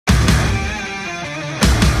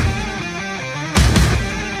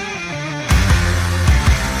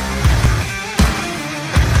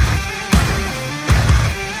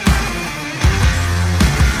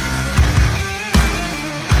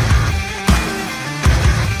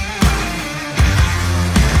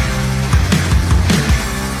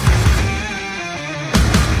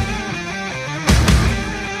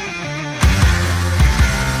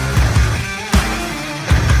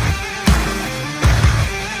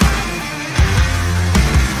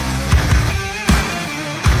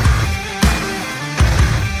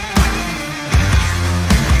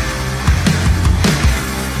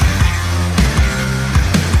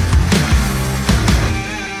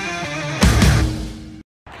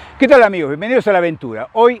¿Qué tal amigos? Bienvenidos a la aventura.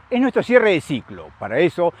 Hoy es nuestro cierre de ciclo. Para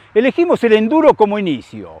eso elegimos el enduro como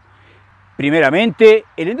inicio. Primeramente,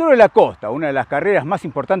 el enduro de la costa, una de las carreras más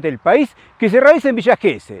importantes del país, que se realiza en Villa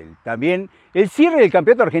Gesell. También el cierre del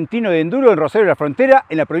Campeonato Argentino de Enduro en Rosario de la Frontera,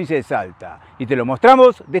 en la provincia de Salta. Y te lo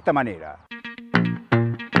mostramos de esta manera.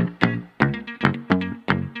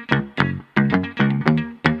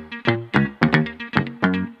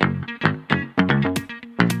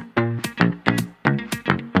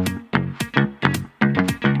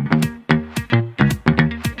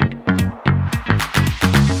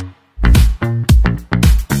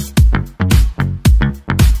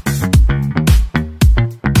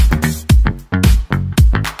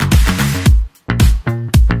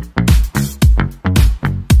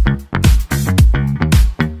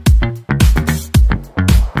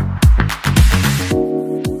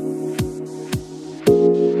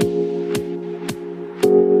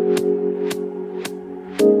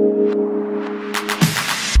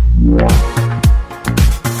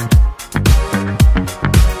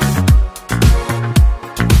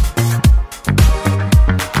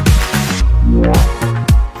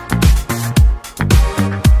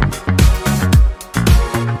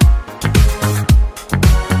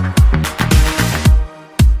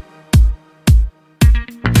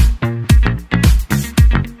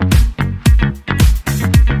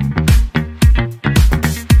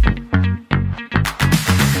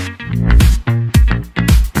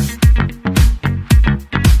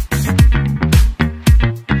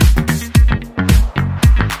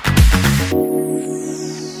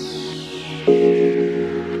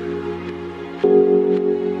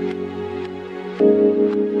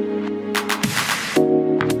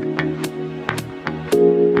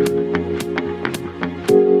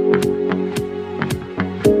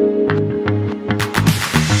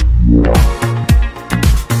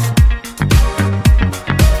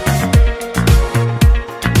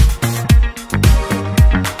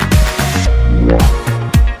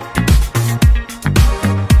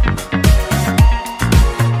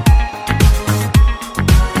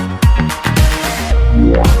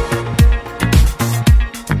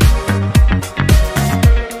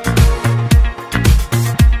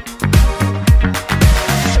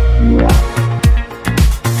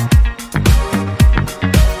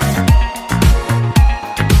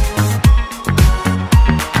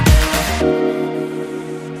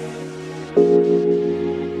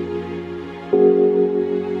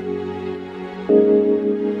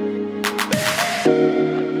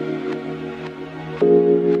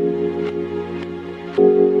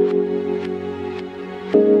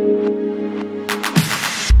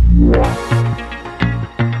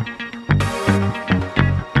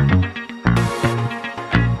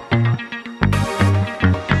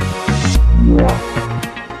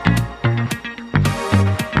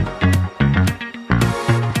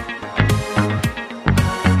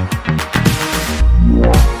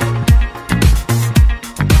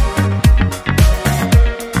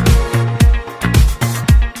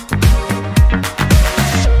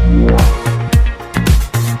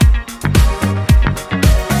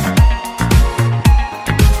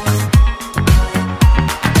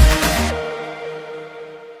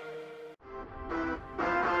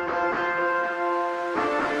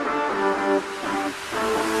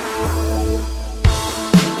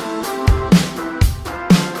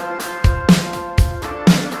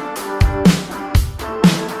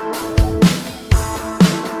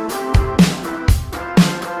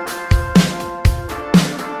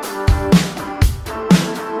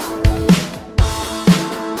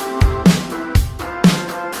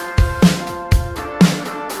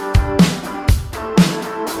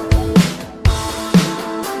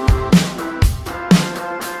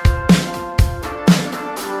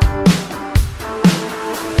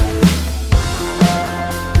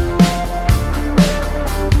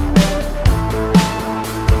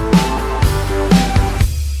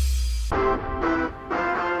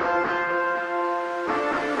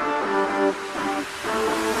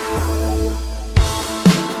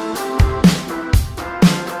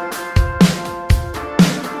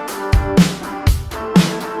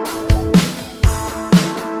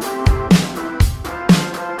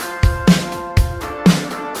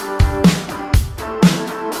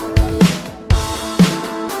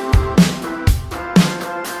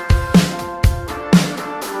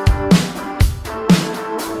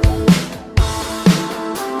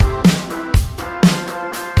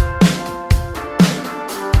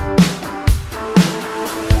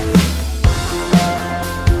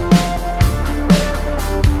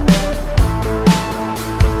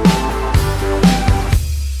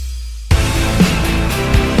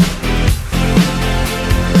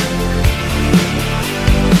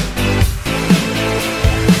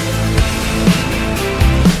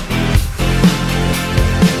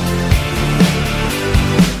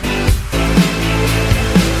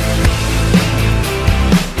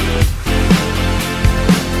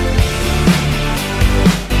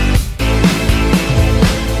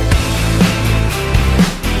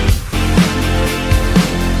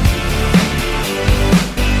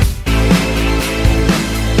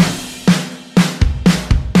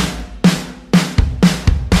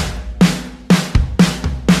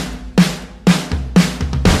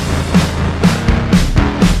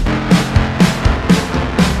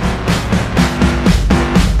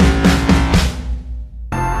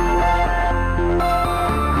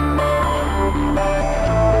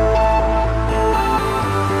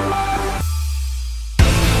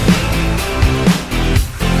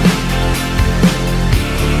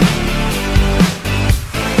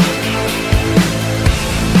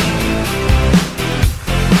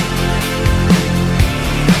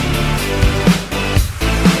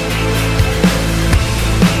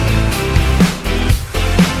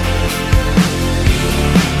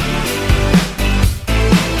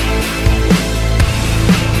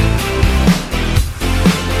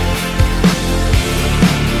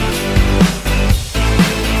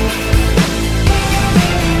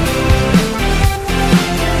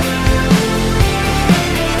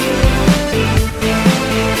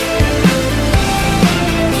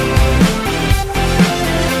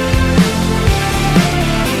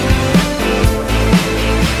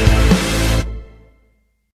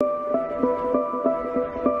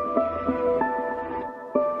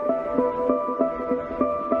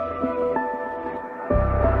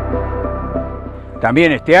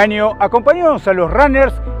 También este año acompañamos a los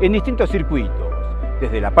runners en distintos circuitos,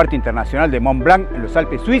 desde la parte internacional de Mont Blanc en los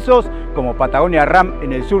Alpes suizos, como Patagonia Ram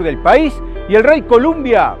en el sur del país, y el Rey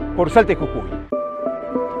Columbia por Salta y Jujuy.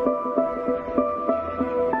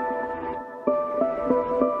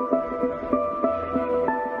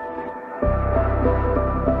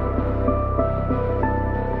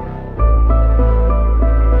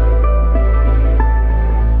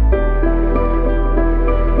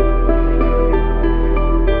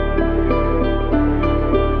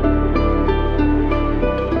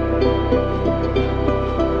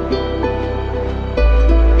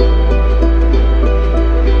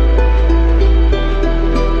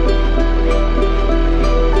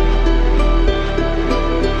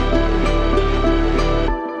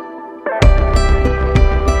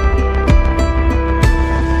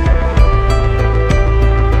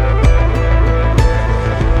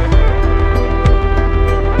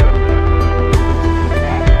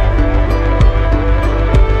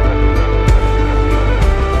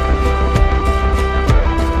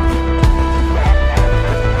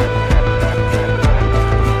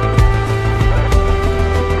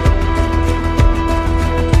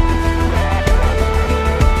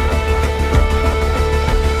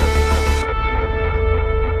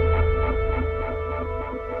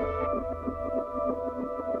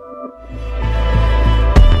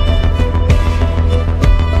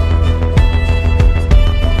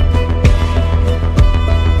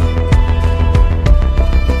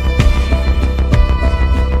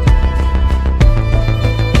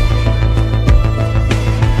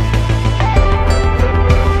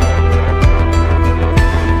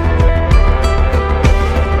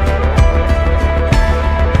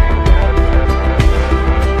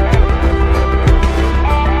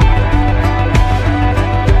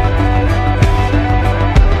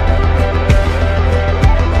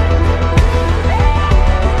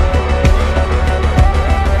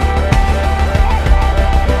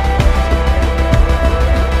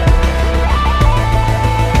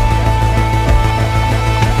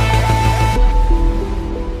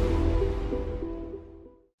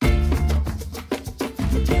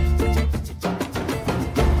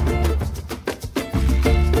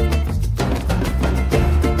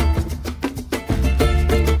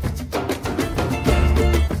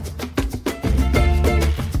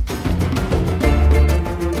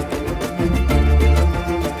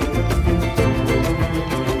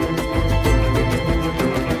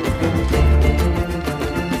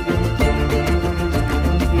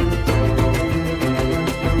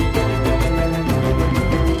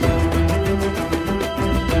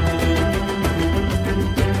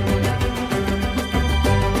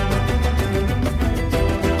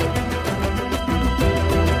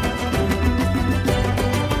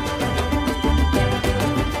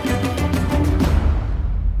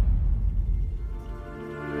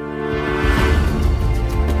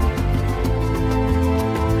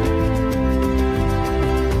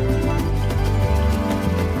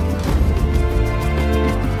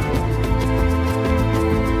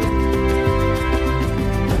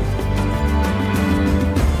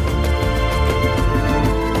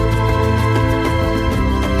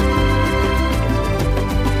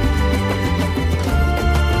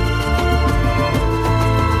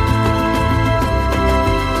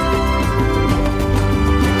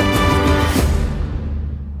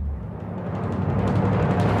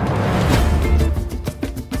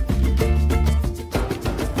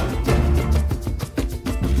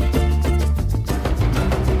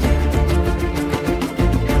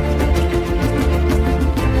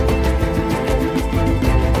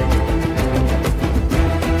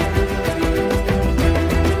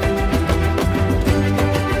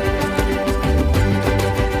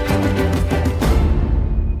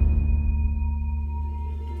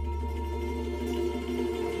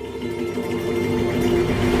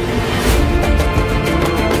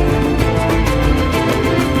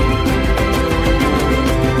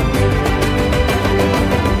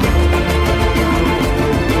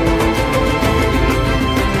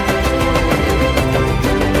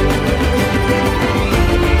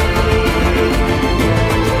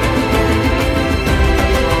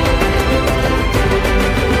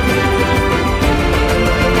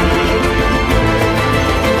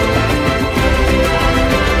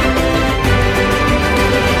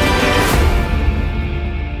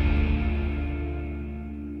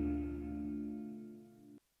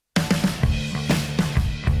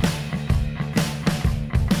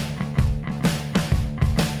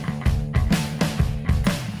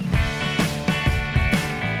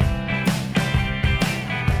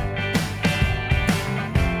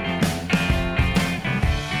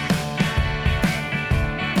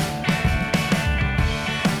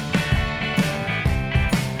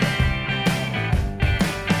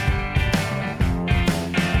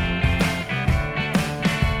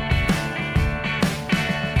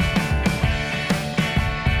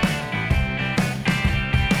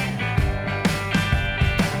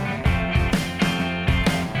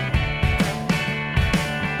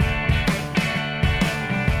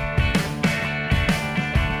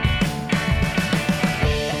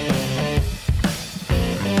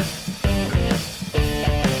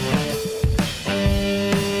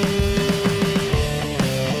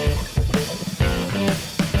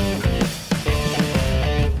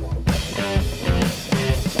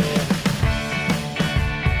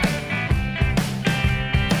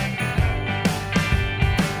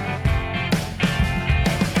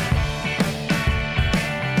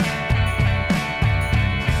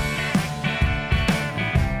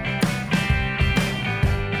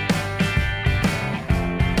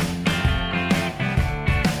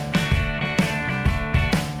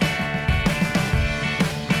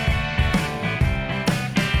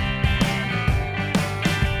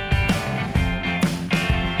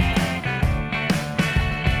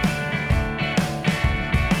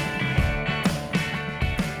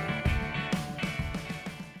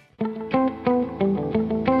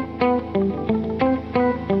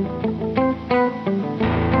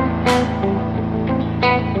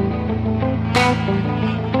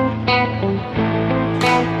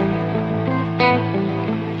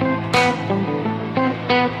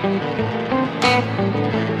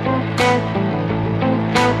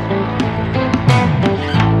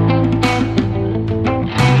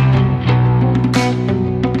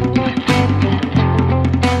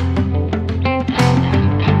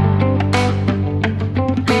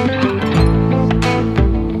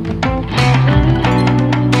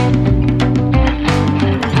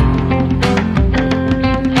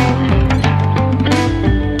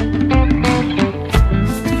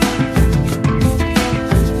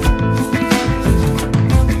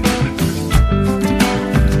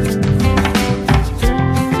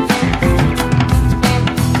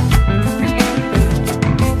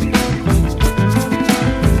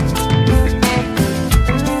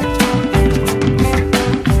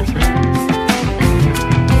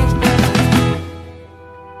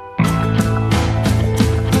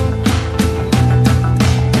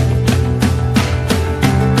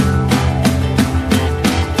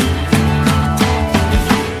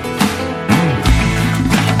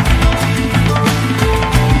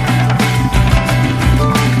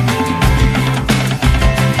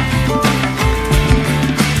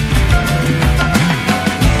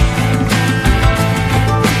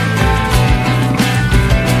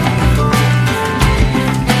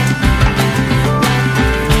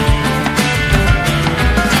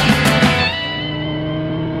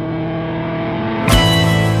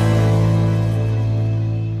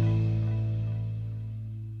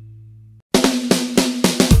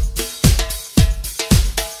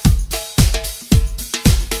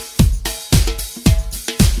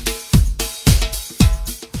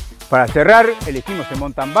 Para cerrar, elegimos en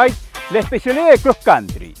mountain bike la especialidad de cross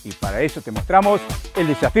country y para eso te mostramos el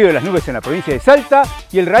desafío de las nubes en la provincia de Salta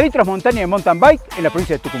y el rally transmontaña de mountain bike en la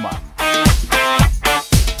provincia de Tucumán.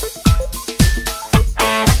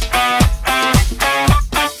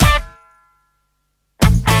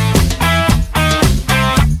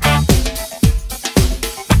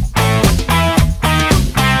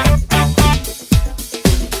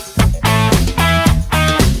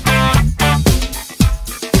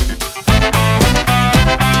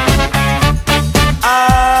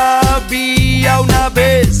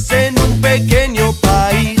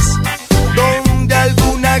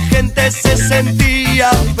 Se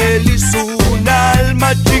sentía feliz, un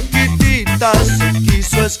alma chiquitita se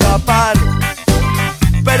quiso escapar,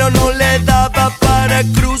 pero no le daba para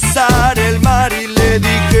cruzar el mar y le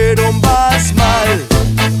dijeron vas mal,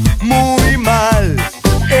 muy mal,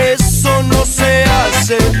 eso no se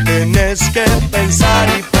hace, tenés que pensar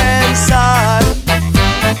y pensar,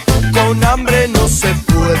 con hambre no se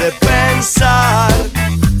puede pensar,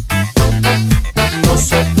 no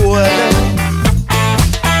se puede.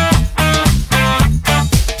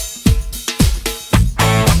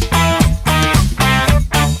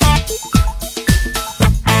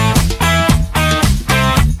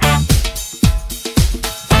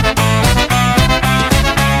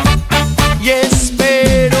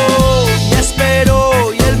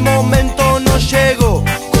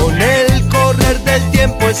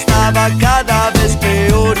 Estaba cada vez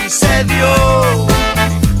peor y se dio.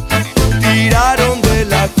 Tiraron de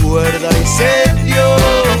la cuerda y se dio.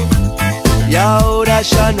 Y ahora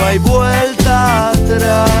ya no hay vuelta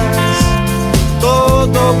atrás.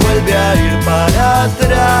 Todo vuelve a ir para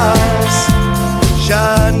atrás.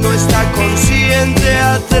 Ya no está consciente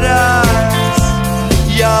atrás.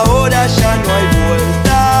 Y ahora ya no hay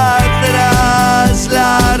vuelta atrás.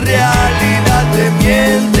 La realidad te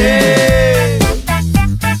miente.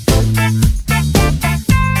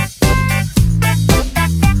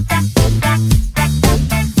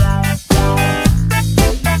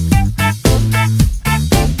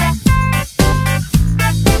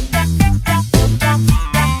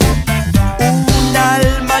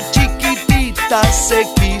 Se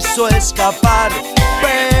quiso escapar,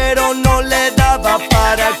 pero no le daba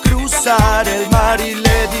para cruzar el mar y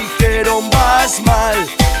le dijeron vas mal,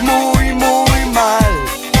 muy muy mal,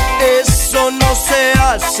 eso no se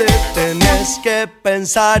hace, tenés que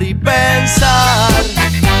pensar y pensar,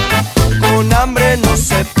 con hambre no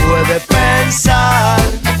se puede pensar,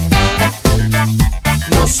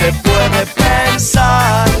 no se puede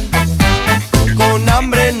pensar, con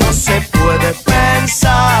hambre no se puede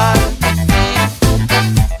pensar.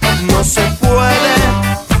 No se puede.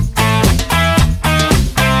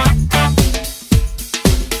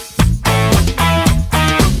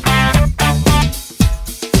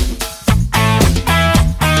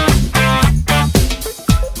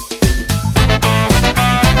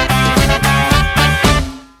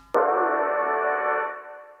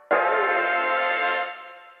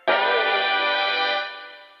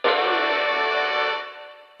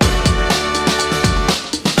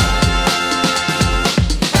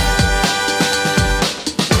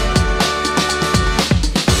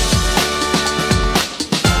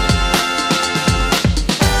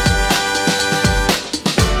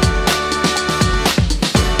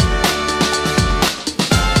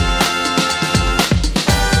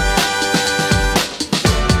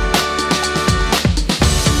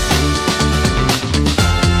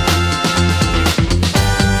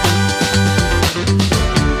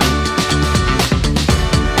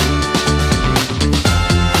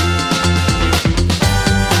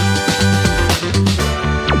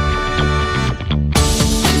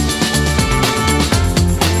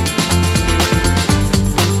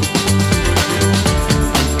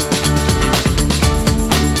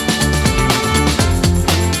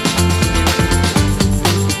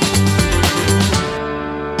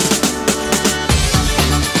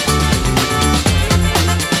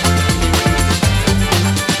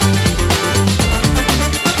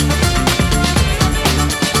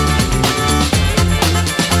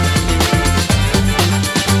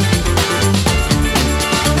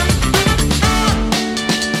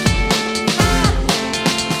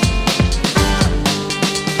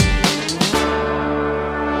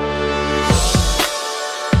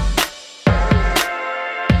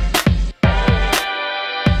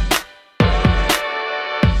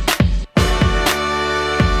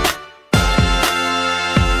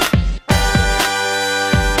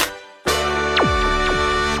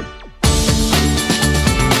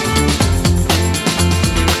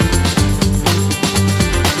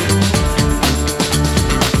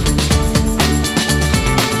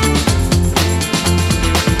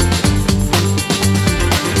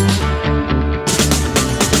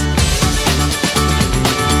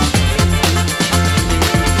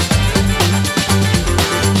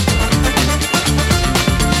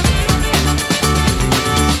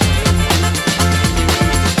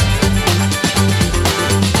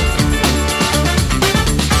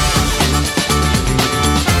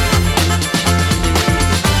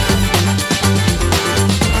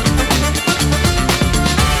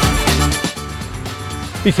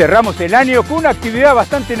 Y cerramos el año con una actividad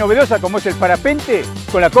bastante novedosa como es el parapente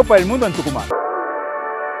con la Copa del Mundo en Tucumán.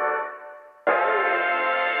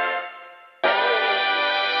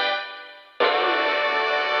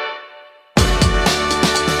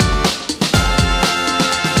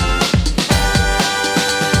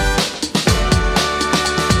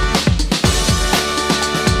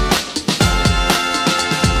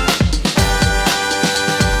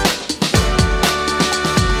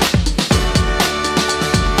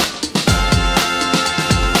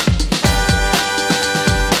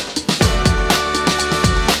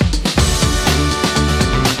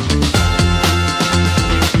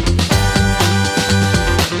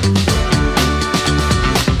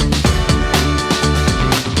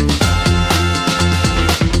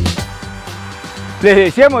 Les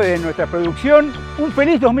deseamos desde nuestra producción un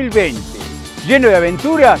feliz 2020, lleno de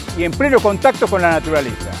aventuras y en pleno contacto con la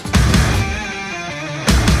naturaleza.